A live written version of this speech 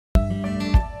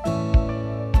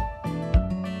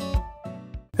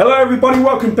Hello everybody,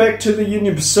 welcome back to the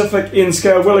Union Pacific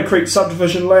N-Scale Willow Creek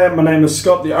Subdivision layout. My name is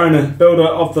Scott, the owner, builder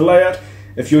of the layout.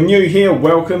 If you're new here,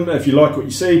 welcome. If you like what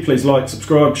you see, please like,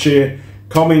 subscribe, share,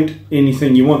 comment,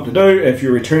 anything you want to do. If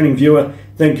you're a returning viewer,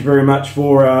 thank you very much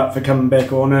for coming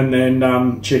back on in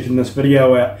and checking this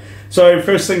video out. So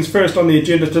first things first on the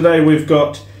agenda today, we've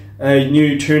got a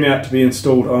new turnout to be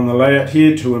installed on the layout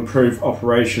here to improve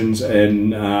operations in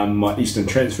my Eastern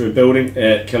Transfer building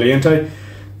at Caliente.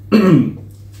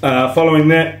 Following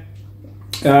that,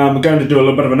 we're going to do a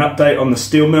little bit of an update on the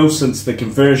steel mill since the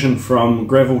conversion from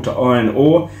gravel to iron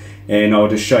ore, and I'll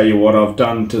just show you what I've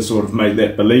done to sort of make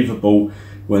that believable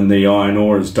when the iron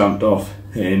ore is dumped off,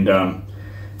 and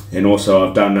also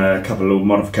I've done a couple of little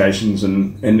modifications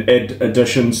and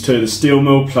additions to the steel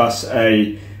mill, plus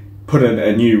put in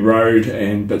a new road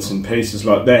and bits and pieces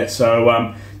like that.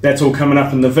 So that's all coming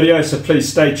up in the video, so please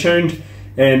stay tuned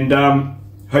and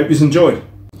hope you enjoyed.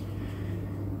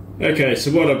 Okay, so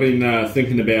what I've been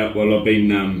thinking about while I've been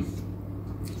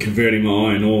converting my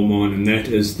iron ore mine, and that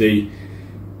is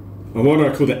what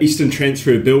I call the Eastern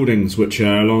Transfer buildings, which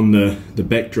are along the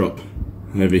backdrop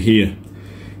over here.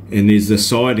 And there's the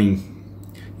siding.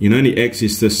 You can only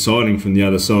access this siding from the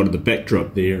other side of the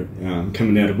backdrop there,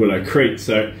 coming out of Willow Creek.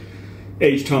 So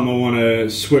each time I want to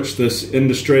switch this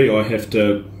industry, I have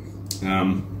to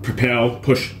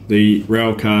push the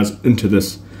rail cars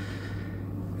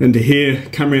into here,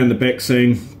 come around the back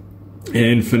seam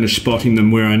and finish spotting them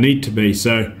where I need to be.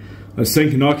 So I was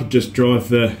thinking I could just drive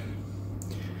the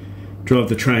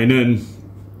train in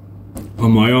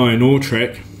on my iron ore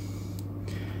track,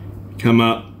 come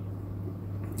up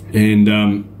and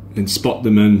spot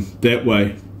them in that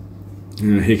way.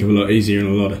 A heck of a lot easier and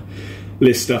a lot of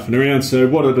less stuffing around. So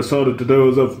what I decided to do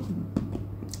is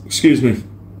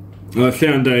I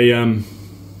found a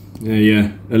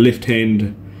left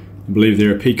hand, I believe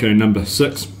they're a Pico number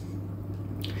 6,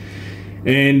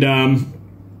 and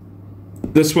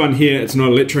this one here, it's not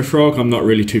electrofrog. I'm not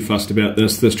really too fussed about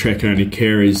this. This track only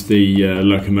carries the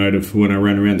locomotive for when I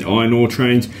run around the iron ore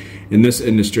trains, and this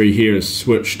industry here is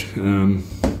switched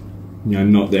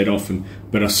not that often,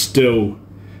 but I still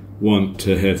want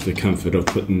to have the comfort of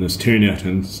putting this turnout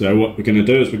in. So what we're going to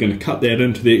do is we're going to cut that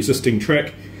into the existing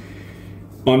track.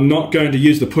 I'm not going to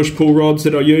use the push-pull rods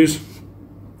that I use.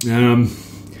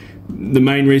 The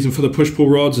main reason for the push-pull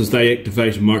rods is they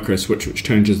activate a micro switch which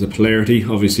changes the polarity.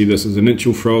 Obviously this is an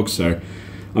inchel frog, so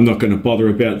I'm not going to bother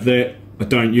about that. I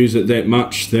don't use it that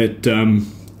much, that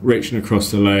reaching across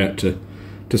the layout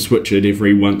to switch it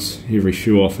every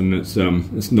few often, it's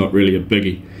not really a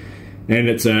biggie, and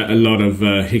it's a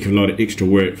heck of a lot of extra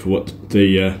work for what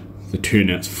the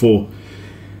turnout's for.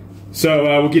 So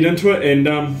we'll get into it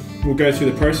and we'll go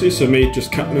through the process of me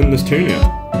just cutting in this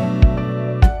turnout.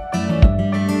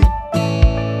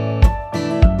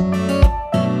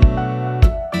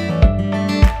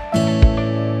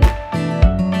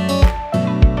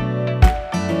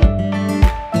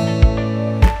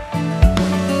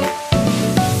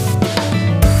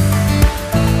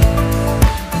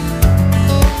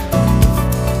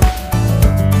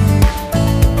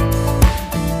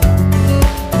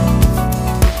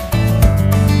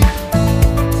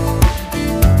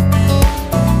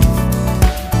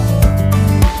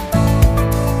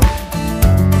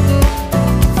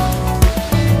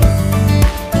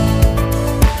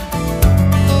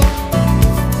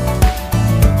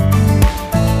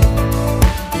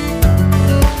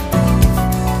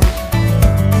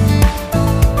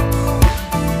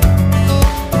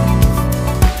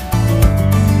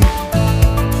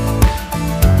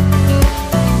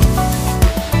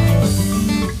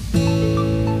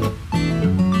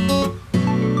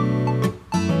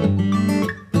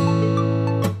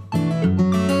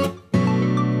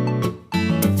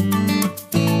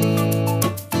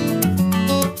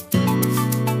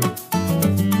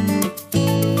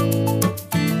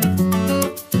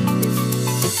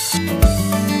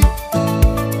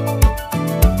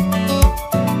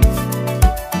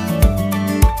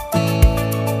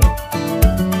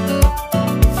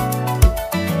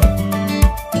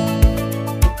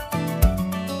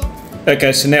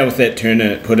 Okay, so now with that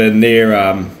turnout put in there,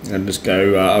 I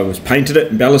painted it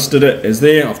and ballasted it as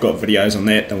there. I've got videos on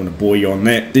that, don't want to bore you on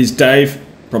that. There's Dave,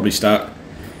 probably stuck.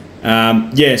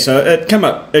 Yeah, so it came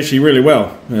up actually really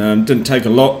well. Didn't take a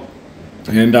lot,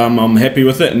 and I'm happy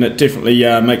with it, and it definitely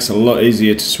makes it a lot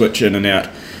easier to switch in and out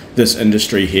this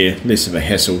industry here, less of a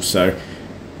hassle, so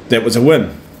that was a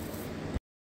win.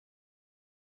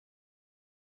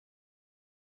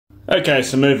 Okay,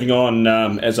 so moving on,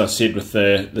 as I said with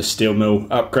the steel mill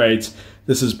upgrades,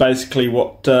 this is basically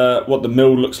what the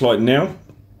mill looks like now.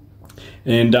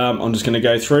 and I'm just going to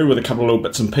go through with a couple of little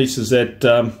bits and pieces that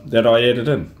that I added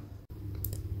in.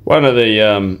 One of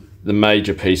the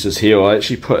major pieces here, I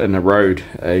actually put in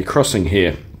a crossing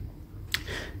here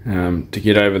to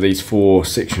get over these 4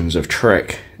 sections of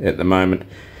track at the moment,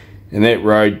 and that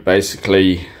road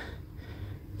basically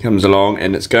comes along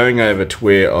and it's going over to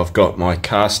where I've got my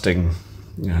casting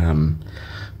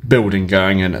building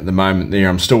going in at the moment there.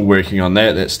 I'm still working on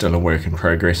that, that's still a work in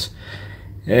progress.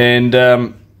 And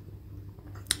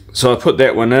so I put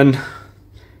that one in.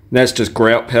 That's just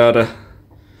grout powder,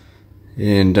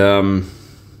 and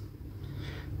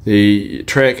the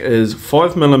track is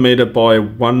 5mm by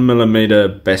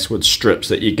 1mm basswood strips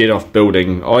that you get off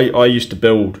building. I used to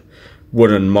build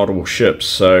wooden model ships,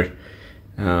 so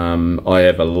I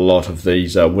have a lot of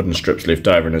these wooden strips left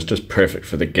over, and it's just perfect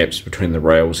for the gaps between the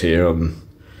rails here on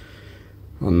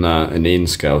an end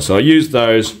scale. So I used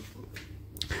those,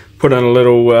 put in a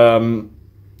little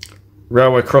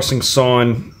railway crossing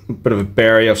sign, a bit of a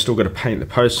barrier. I've still got to paint the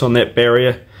posts on that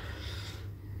barrier.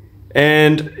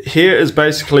 And here is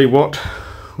basically what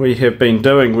we have been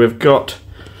doing. We've got,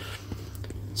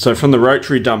 so from the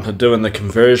rotary dumper doing the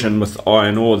conversion with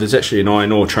iron ore, there's actually an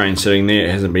iron ore train sitting there,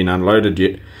 it hasn't been unloaded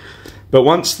yet. But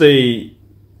once the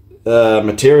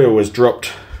material was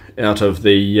dropped out of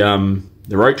the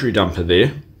rotary dumper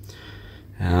there,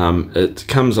 it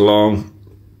comes along,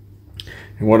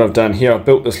 and what I've done here, I've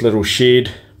built this little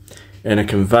shed and a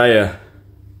conveyor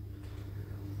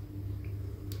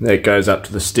that goes up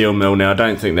to the steel mill. Now I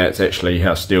don't think that's actually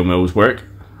how steel mills work,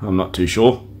 I'm not too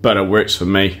sure, but it works for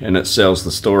me and it sells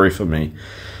the story for me.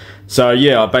 So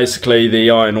yeah, basically the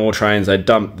iron ore trains, they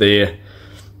dump there,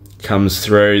 comes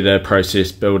through the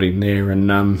process building there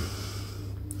and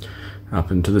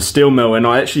up into the steel mill. And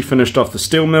I actually finished off the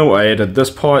steel mill. I added this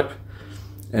pipe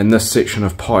and this section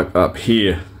of pipe up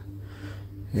here,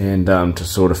 and to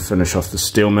sort of finish off the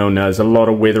steel mill. Now there's a lot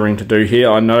of weathering to do here.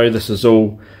 I know this is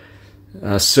all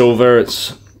silver,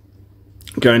 it's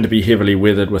going to be heavily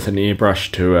weathered with an airbrush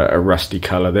to a rusty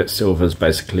colour. That silver is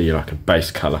basically like a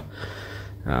base colour,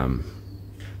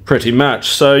 pretty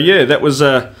much. So yeah, there was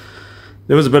a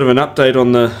bit of an update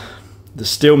on the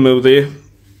steel mill there.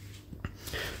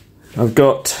 I've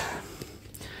got,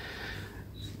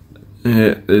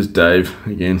 there's Dave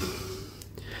again.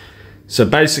 So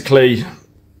basically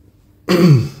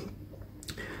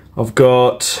I've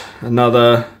got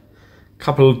another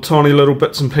couple of tiny little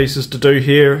bits and pieces to do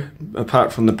here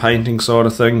apart from the painting side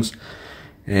of things,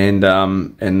 and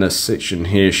this section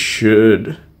here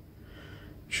should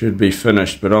be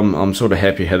finished, but I'm sort of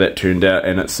happy how that turned out,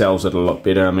 and it sells it a lot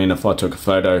better. I mean, if I took a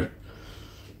photo a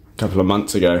couple of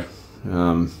months ago,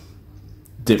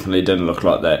 definitely didn't look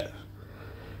like that.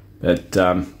 But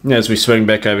as we swing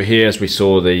back over here, as we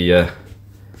saw the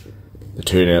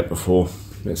turnout before,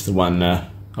 that's the one I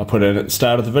put in at the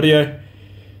start of the video.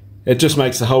 It just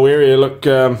makes the whole area look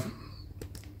a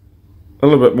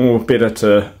little bit more better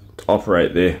to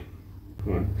operate there.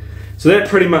 Right. So that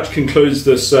pretty much concludes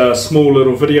this small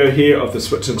little video here of the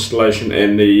switch installation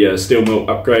and the steel mill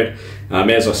upgrade.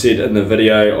 As I said in the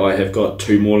video, I have got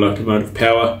 2 more locomotive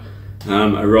power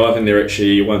arriving. They're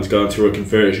actually, one's going through a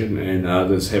conversion and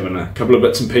others having a couple of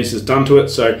bits and pieces done to it,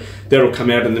 so that'll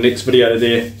come out in the next video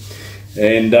there.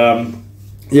 And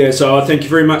yeah, so I thank you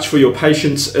very much for your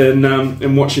patience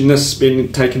in watching this,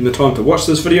 taking the time to watch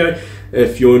this video.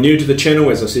 If you're new to the channel,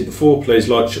 as I said before, please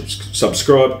like,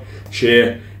 subscribe,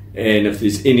 share, and if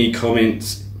there's any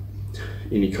comments,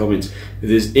 if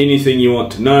there's anything you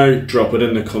want to know, drop it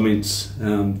in the comments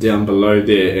down below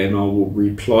there and I will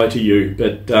reply to you.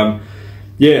 But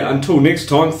yeah, until next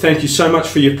time, thank you so much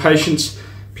for your patience.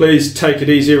 Please take it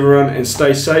easy everyone and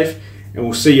stay safe, and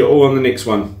we'll see you all on the next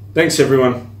one. Thanks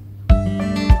everyone.